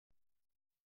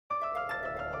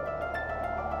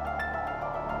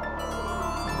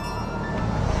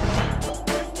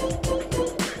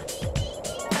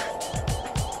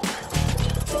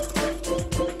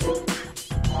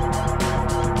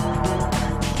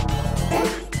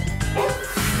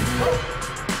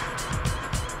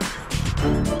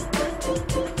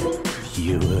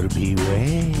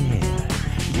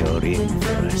in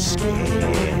for a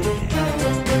scare.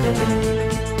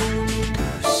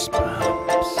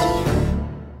 Goosebumps.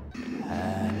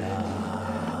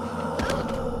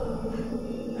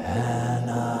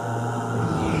 Hannah.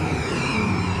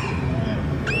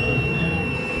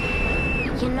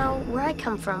 You know, where I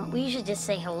come from, we usually just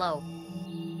say hello.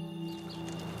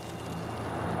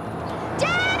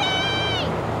 Daddy!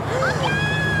 Look out!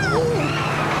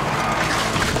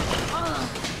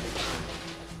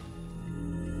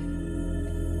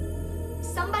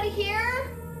 Somebody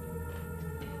here?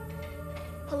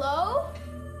 Hello?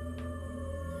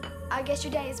 I guess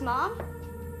you're Daddy's mom?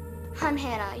 I'm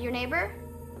Hannah, your neighbor.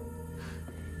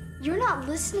 You're not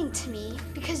listening to me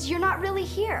because you're not really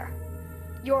here.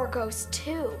 You're a ghost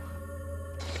too.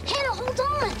 Hannah, hold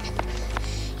on!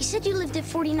 You said you lived at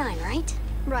 49, right?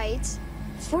 Right.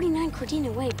 49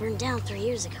 Cordina Way burned down 3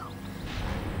 years ago.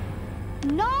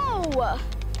 No!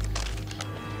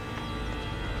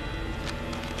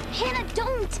 Hannah,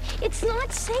 don't! It's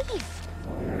not safe!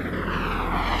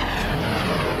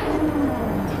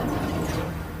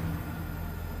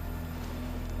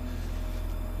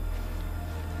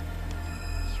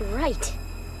 You're right.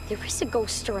 There is a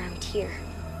ghost around here.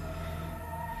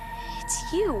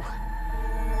 It's you.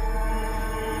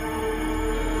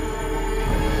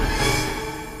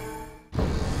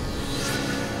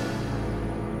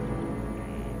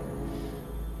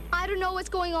 I don't know what's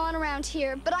going on around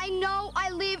here, but I know I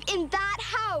live in that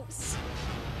house.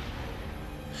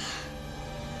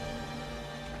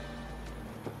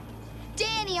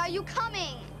 Danny, are you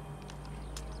coming?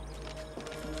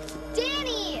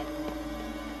 Danny!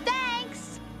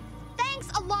 Thanks! Thanks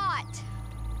a lot!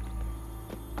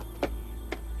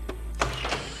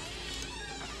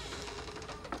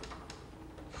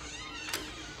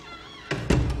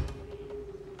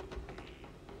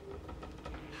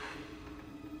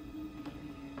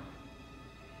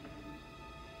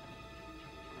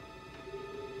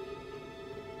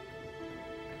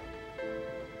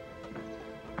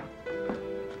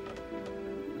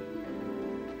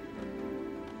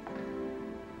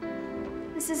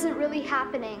 This isn't really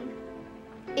happening.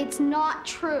 It's not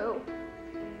true.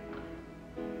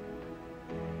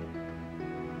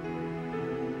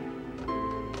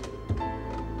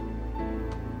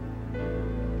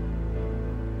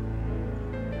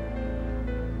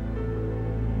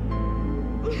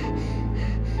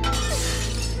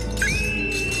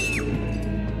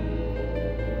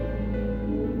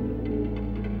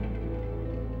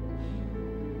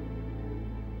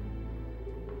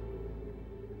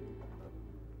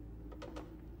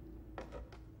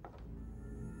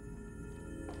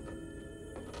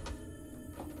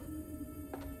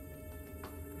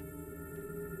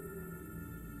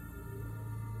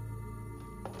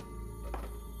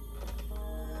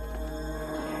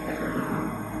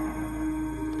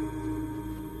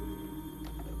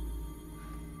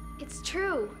 It's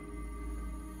true.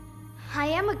 I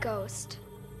am a ghost.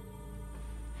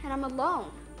 And I'm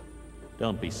alone.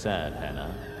 Don't be sad,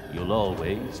 Hannah. You'll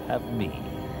always have me.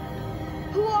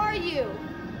 Who are you?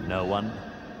 No one,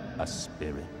 a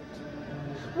spirit.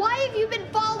 Why have you been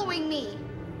following me?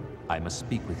 I must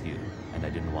speak with you, and I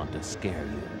didn't want to scare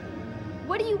you.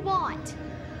 What do you want?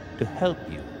 To help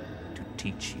you, to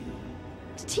teach you.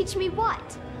 To teach me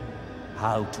what?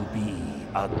 How to be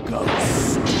a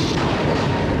ghost.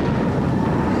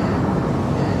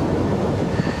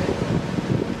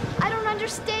 I don't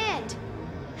understand.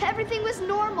 Everything was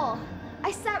normal.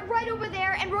 I sat right over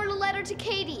there and wrote a letter to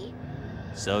Katie.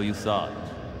 So you thought.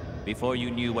 Before you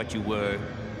knew what you were,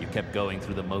 you kept going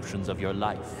through the motions of your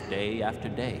life, day after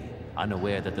day,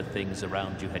 unaware that the things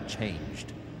around you had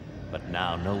changed. But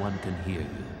now no one can hear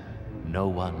you. No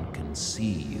one can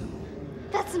see you.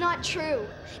 That's not true.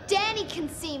 Danny can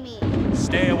see me.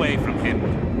 Stay away from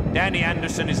him. Danny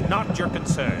Anderson is not your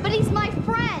concern. But he's my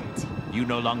friend. You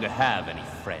no longer have any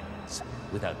friends.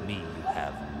 Without me, you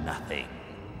have nothing.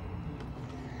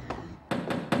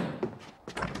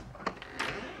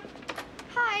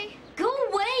 Hi. Go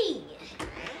away!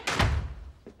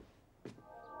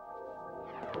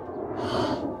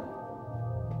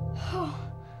 Oh,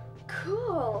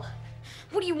 cool.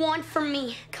 What do you want from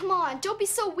me? Come on, don't be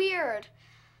so weird.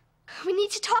 We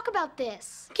need to talk about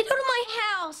this. Get out of my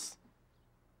house!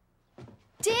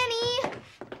 Danny!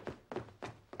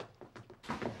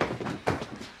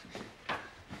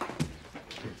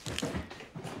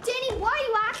 Danny, why are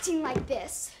you acting like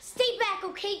this? Stay back,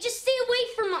 okay? Just stay away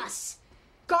from us.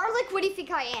 Garlic, what do you think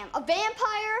I am? A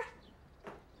vampire?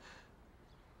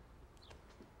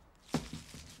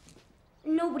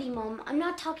 Nobody, Mom. I'm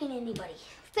not talking to anybody.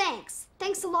 Thanks.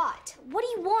 Thanks a lot. What do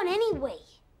you want anyway?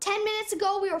 10 minutes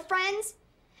ago, we were friends,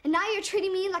 And now you're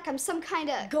treating me like I'm some kind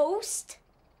of... Ghost?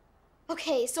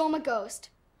 Okay, so I'm a ghost.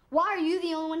 Why are you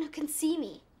the only one who can see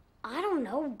me? I don't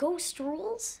know. Ghost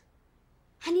rules?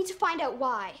 I need to find out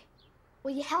why.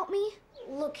 Will you help me?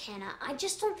 Look, Hannah, I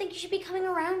just don't think you should be coming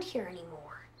around here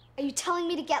anymore. Are you telling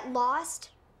me to get lost?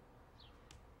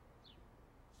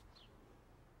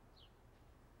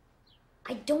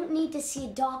 I don't need to see a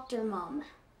doctor, Mom.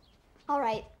 All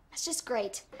right, that's just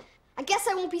great. I guess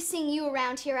I won't be seeing you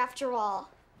around here after all.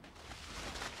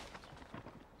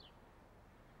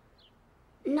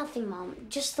 Nothing, Mom.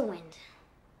 Just the wind.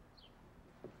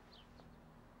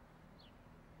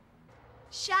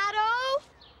 Shadow?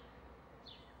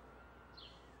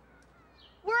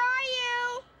 Where are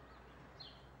you?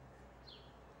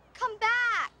 Come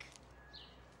back.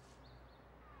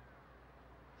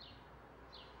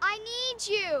 I need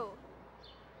you.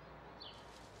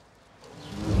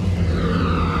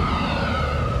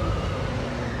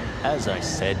 As I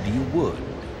said you would.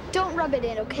 Don't rub it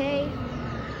in, okay?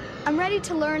 I'm ready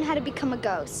to learn how to become a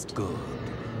ghost. Good.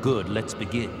 Good, let's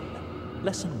begin.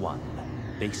 Lesson 1.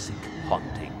 Basic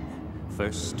haunting.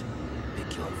 First,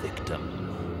 pick your victim.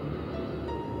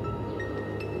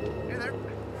 Hey there.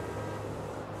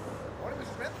 Morning,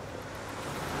 Mrs. Smith.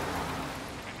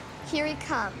 Here he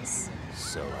comes.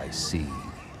 So I see.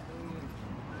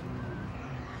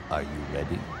 Are you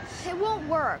ready? It won't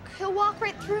work. He'll walk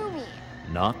right through me.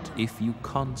 Not if you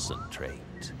concentrate.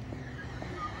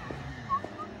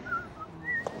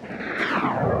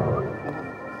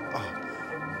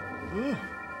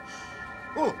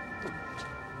 Oh,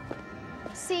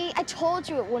 See, I told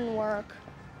you it wouldn't work.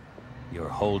 You're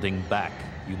holding back.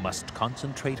 You must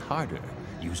concentrate harder.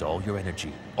 Use all your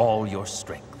energy, all your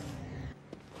strength.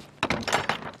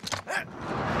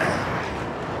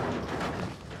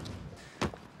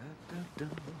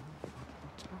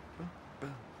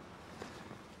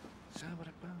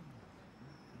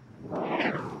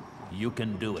 You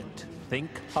can do it. Think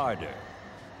harder.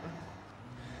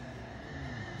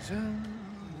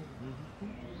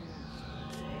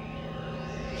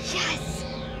 Yes!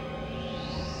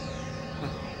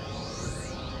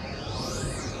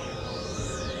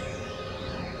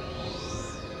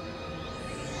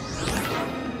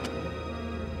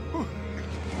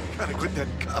 gotta quit that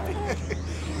coffee.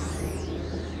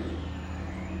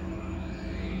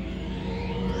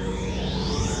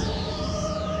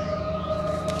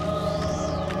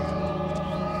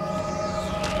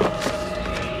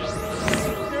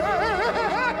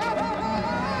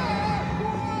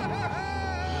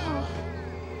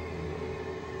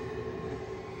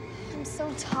 I'm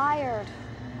so tired.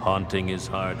 Haunting is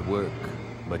hard work,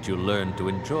 but you learn to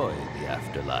enjoy the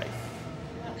afterlife.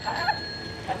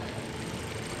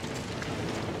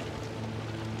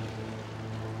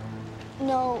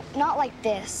 No, not like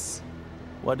this.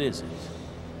 What is it?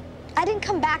 I didn't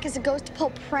come back as a ghost to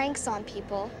pull pranks on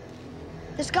people.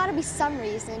 There's gotta be some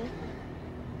reason.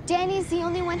 Danny's the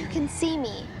only one who can see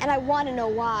me, and I want to know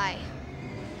why.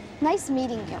 Nice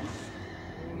meeting you.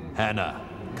 Hannah,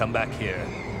 come back here.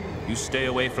 You stay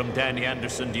away from Danny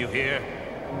Anderson, do you hear?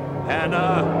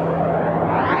 Hannah!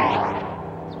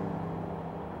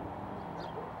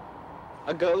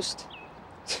 A ghost?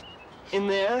 In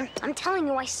there? I'm telling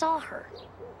you, I saw her.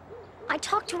 I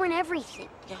talked to her and everything.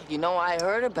 Yeah, you know, I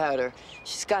heard about her.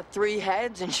 She's got 3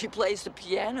 heads and she plays the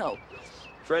piano.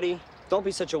 Freddy, don't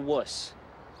be such a wuss.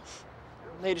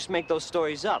 They just make those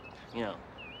stories up, you know,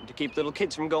 to keep little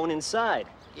kids from going inside.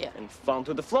 Yeah. And falling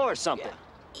through the floor or something.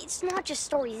 Yeah. It's not just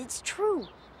stories, it's true.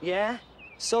 Yeah?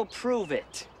 So prove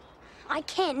it. I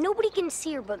can't. Nobody can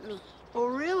see her but me. Oh,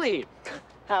 really?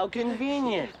 How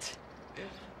convenient.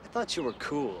 I thought you were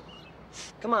cool.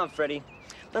 Come on, Freddy.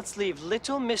 Let's leave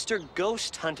little Mr.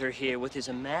 Ghost Hunter here with his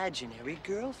imaginary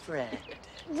girlfriend.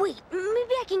 Wait,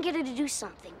 maybe I can get her to do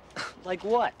something. Like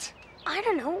what? I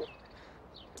don't know.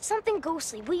 Something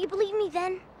ghostly. Will you believe me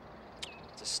then?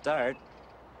 To start.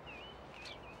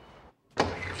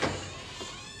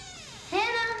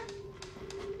 Hannah!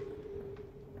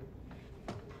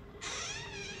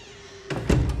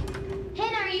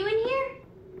 Hannah, are you in here?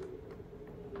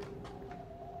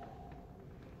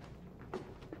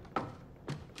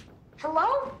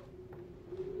 Hello?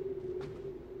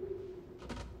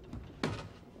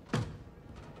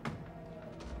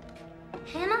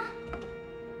 Hannah?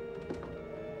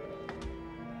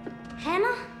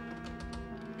 Hannah?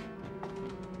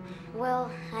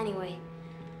 Well, anyway,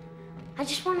 I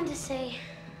just wanted to say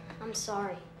I'm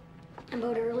sorry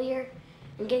about earlier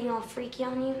and getting all freaky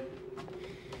on you.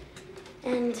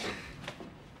 And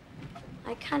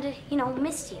I kind of, you know,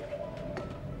 missed you.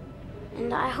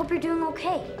 And I hope you're doing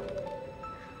okay.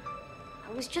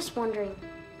 I was just wondering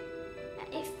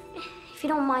if if you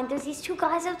don't mind, there's these two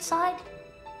guys outside,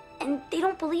 and they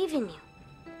don't believe in you.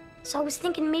 So I was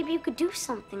thinking maybe you could do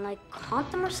something, like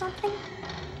haunt them or something?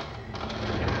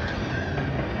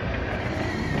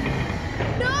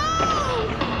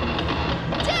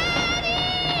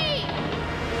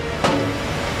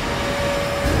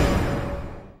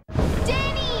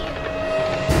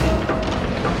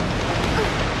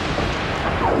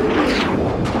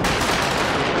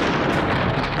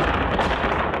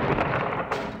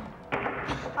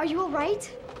 Are you all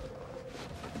right?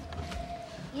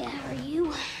 Yeah, are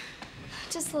you?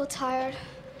 Just a little tired,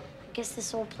 I guess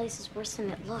this old place is worse than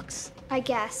it looks. I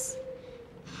guess.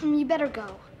 You better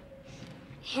go.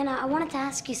 Hannah, I wanted to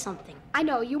ask you something. I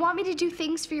know, you want me to do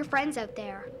things for your friends out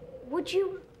there. Would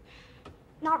you?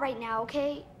 Not right now,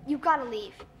 okay? You've got to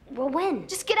leave. Well, when?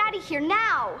 Just get out of here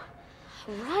now!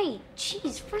 Right.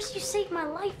 Jeez, first you saved my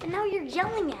life, and now you're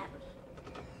yelling at me.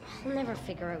 I'll never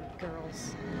figure out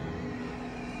girls.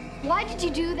 Why did you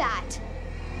do that?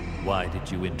 Why did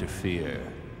you interfere?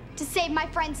 To save my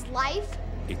friend's life?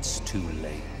 It's too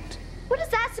late. What is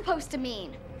that supposed to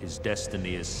mean? His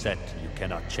destiny is set. You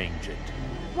cannot change it.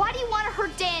 Why do you want to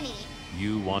hurt Danny?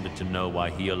 You wanted to know why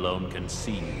he alone can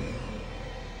see you.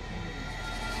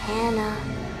 Hannah.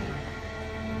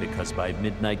 Because by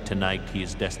midnight tonight, he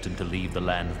is destined to leave the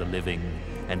land of the living,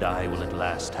 and I will at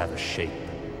last have a shape,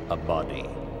 a body,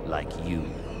 like you.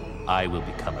 I will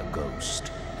become a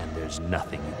ghost, and there's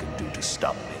nothing you can do to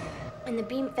stop me. And the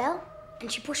beam fell,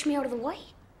 and she pushed me out of the way.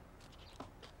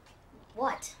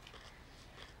 What?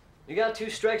 You got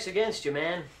 2 strikes against you,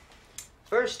 man.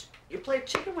 First, you played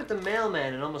chicken with the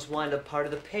mailman and almost wind up part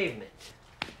of the pavement.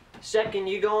 Second,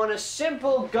 you go on a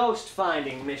simple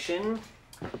ghost-finding mission.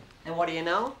 And what do you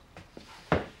know?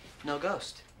 No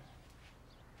ghost.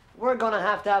 We're gonna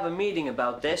have to have a meeting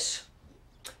about this.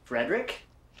 Frederick?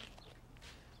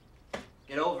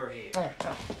 Get over here.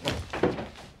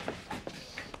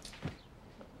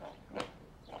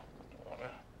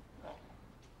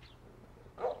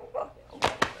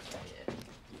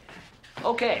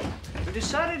 Okay, we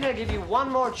decided to give you one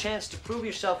more chance to prove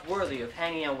yourself worthy of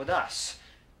hanging out with us.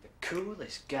 The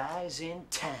coolest guys in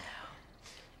town.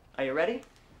 Are you ready?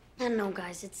 I don't know,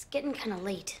 guys. It's getting kind of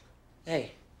late.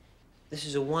 Hey, this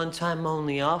is a one-time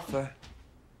only offer.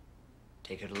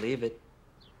 Take it or leave it.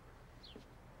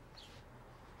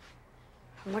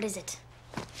 What is it?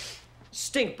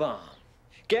 Stink bomb.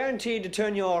 Guaranteed to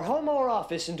turn your home or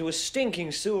office into a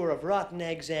stinking sewer of rotten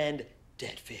eggs and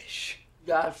dead fish.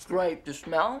 That's great. The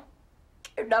smell?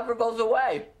 It never goes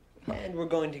away. And we're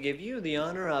going to give you the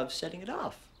honor of setting it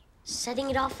off.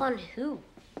 Setting it off on who?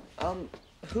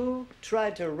 Who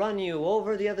tried to run you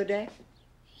over the other day?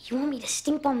 You want me to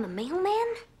stink bomb the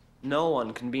mailman? No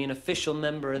one can be an official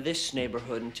member of this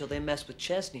neighborhood until they mess with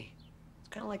Chesney. It's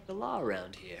kind of like the law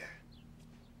around here.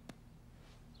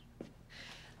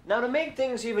 Now, to make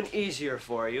things even easier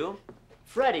for you,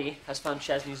 Freddie has found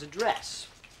Chesney's address.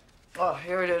 Oh,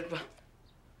 here it is.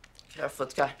 Careful,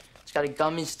 it's got a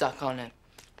gummy stuck on it.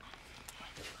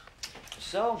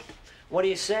 So, what do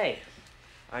you say?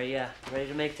 Are you ready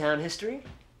to make town history?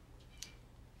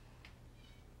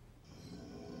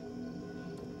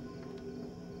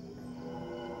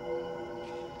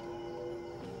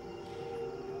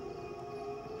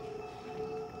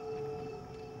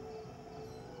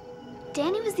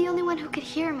 Danny was the only one who could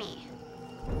hear me.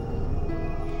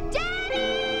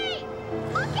 Danny!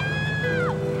 Look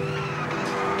out!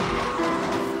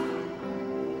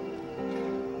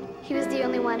 He was the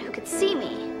only one who could see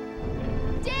me.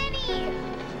 Danny!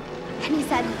 And he's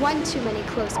had one too many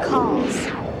close calls.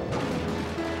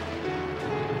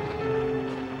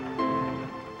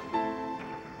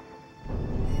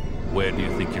 Where do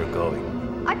you think you're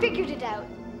going? I figured it out.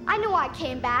 I knew I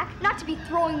came back, not to be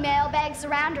throwing mailbags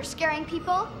around or scaring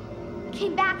people. I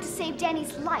came back to save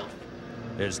Danny's life.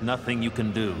 There's nothing you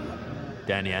can do.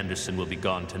 Danny Anderson will be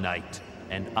gone tonight,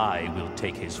 and I will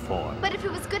take his form. But if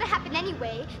it was gonna happen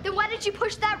anyway, then why did you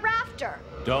push that rafter?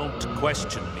 Don't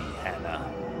question me,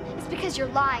 Hannah. It's because you're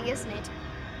lying, isn't it?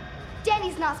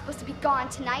 Danny's not supposed to be gone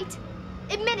tonight.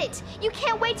 Admit it. You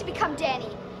can't wait to become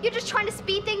Danny. You're just trying to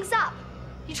speed things up.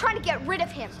 You're trying to get rid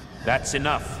of him. That's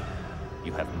enough.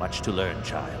 You have much to learn,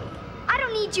 child. I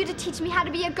don't need you to teach me how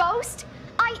to be a ghost.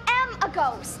 I am a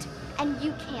ghost, and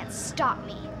you can't stop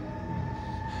me.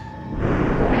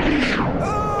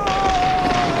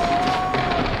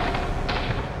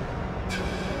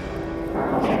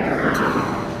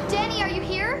 Danny, are you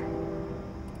here?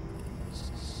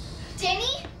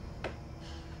 Danny?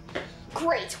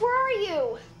 Great, where are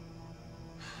you?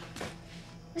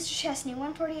 Mr. Chesney,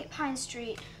 148 Pine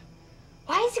Street.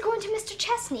 Why is he going to Mr.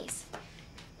 Chesney's?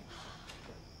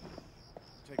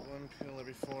 one pill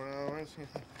every 4 hours.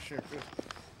 Sure, good.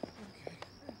 Okay.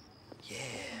 Yeah.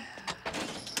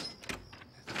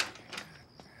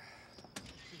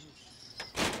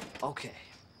 Okay.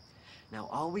 Now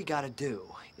all we gotta do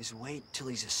is wait till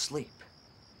he's asleep.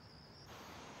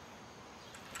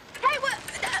 Hey, what?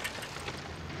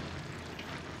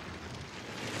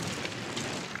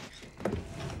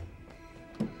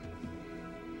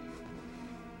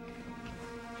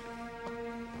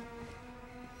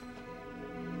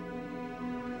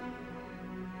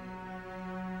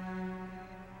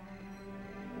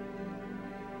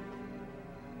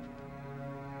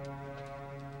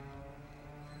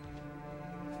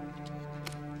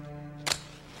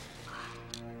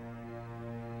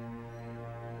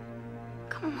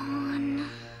 Come on.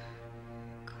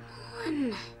 Come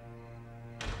on.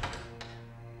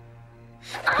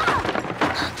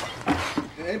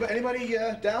 Anybody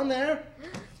down there?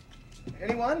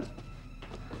 Anyone?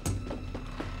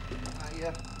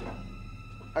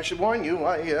 I should warn you,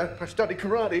 I study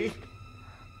karate.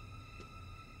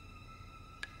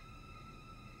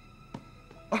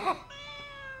 Oh,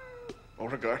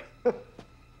 Beauregard.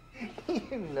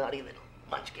 You naughty little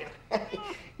munchkin.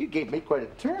 You gave me quite a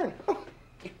turn.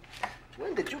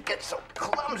 When did you get so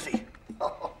clumsy?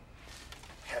 Oh,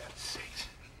 heaven's sakes.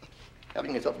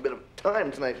 Having yourself a bit of time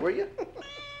tonight, were you?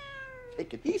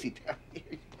 Take it easy down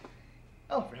here.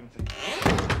 Oh, for heaven's sake.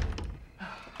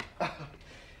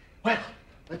 Well,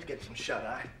 let's get some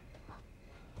shut-eye.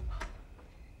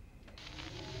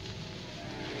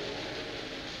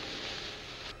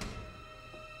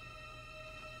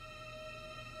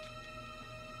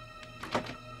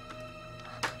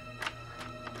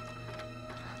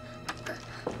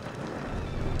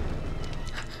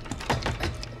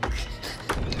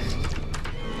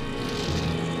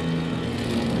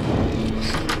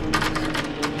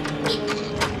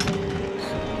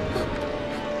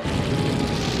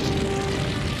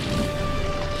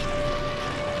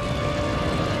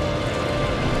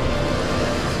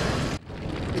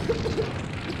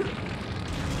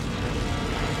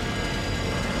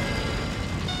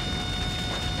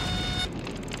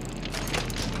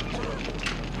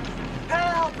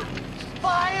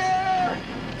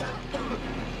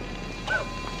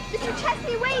 Mr.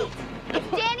 Chesney, wait! Is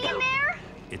Danny in there?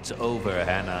 It's over,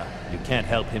 Hannah. You can't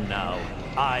help him now.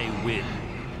 I win.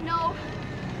 No.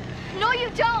 No, you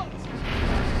don't!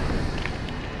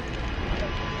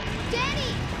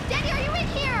 Danny! Danny, are you in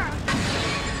here?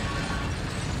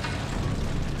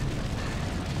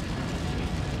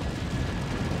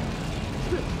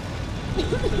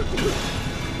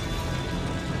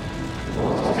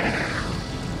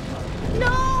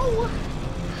 No!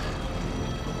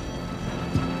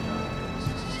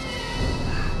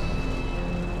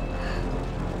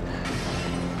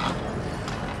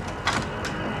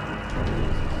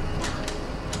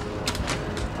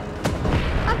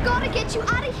 I've got to get you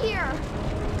out of here!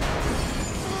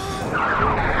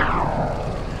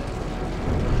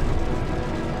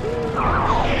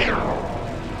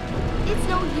 It's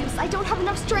no use. I don't have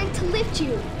enough strength to lift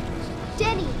you.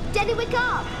 Danny! Danny, wake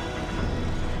up!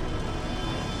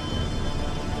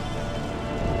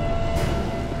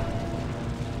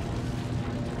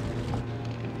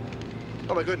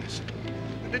 Oh, my goodness.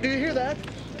 Did you hear that?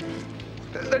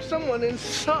 There's someone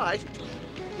inside.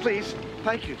 Please,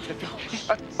 thank you.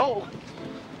 Oh.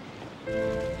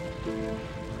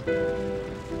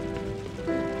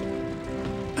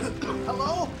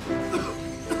 Hello?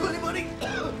 Anybody?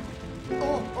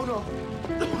 Oh no.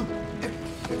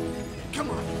 Come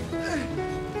on.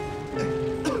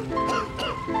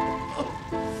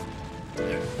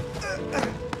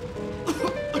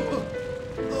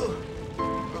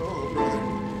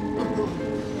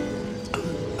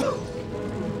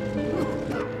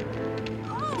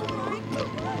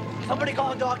 Somebody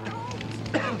call a doctor.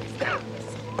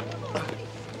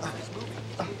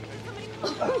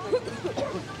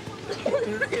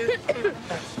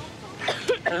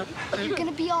 You're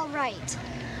gonna be all right.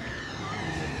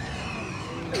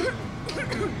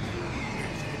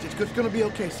 It's gonna be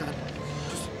okay, son.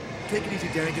 Just take it easy,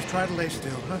 Danny. Just try to lay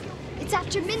still, huh? It's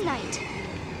after midnight.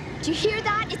 Do you hear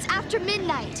that? It's after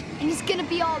midnight, and he's gonna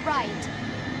be all right.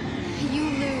 You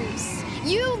lose.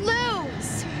 You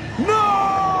lose!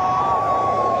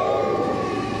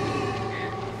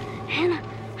 Hannah,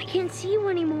 I can't see you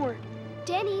anymore.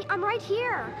 Danny, I'm right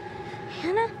here.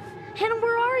 Hannah? Hannah,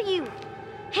 where are you?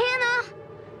 Hannah!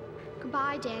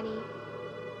 Goodbye, Danny.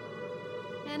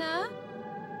 Hannah?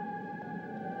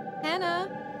 Hannah?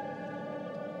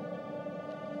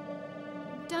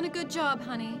 You've done a good job,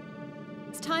 honey.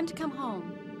 It's time to come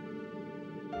home.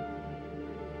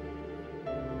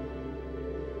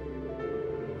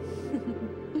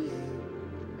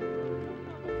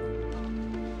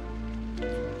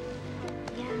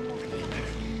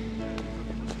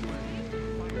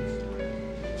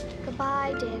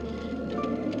 Bye, Danny.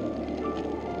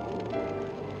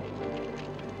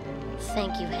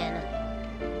 Thank you, Hannah.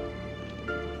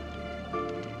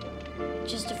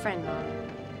 Just a friend, Mom.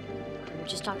 I'm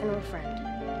just talking to a friend.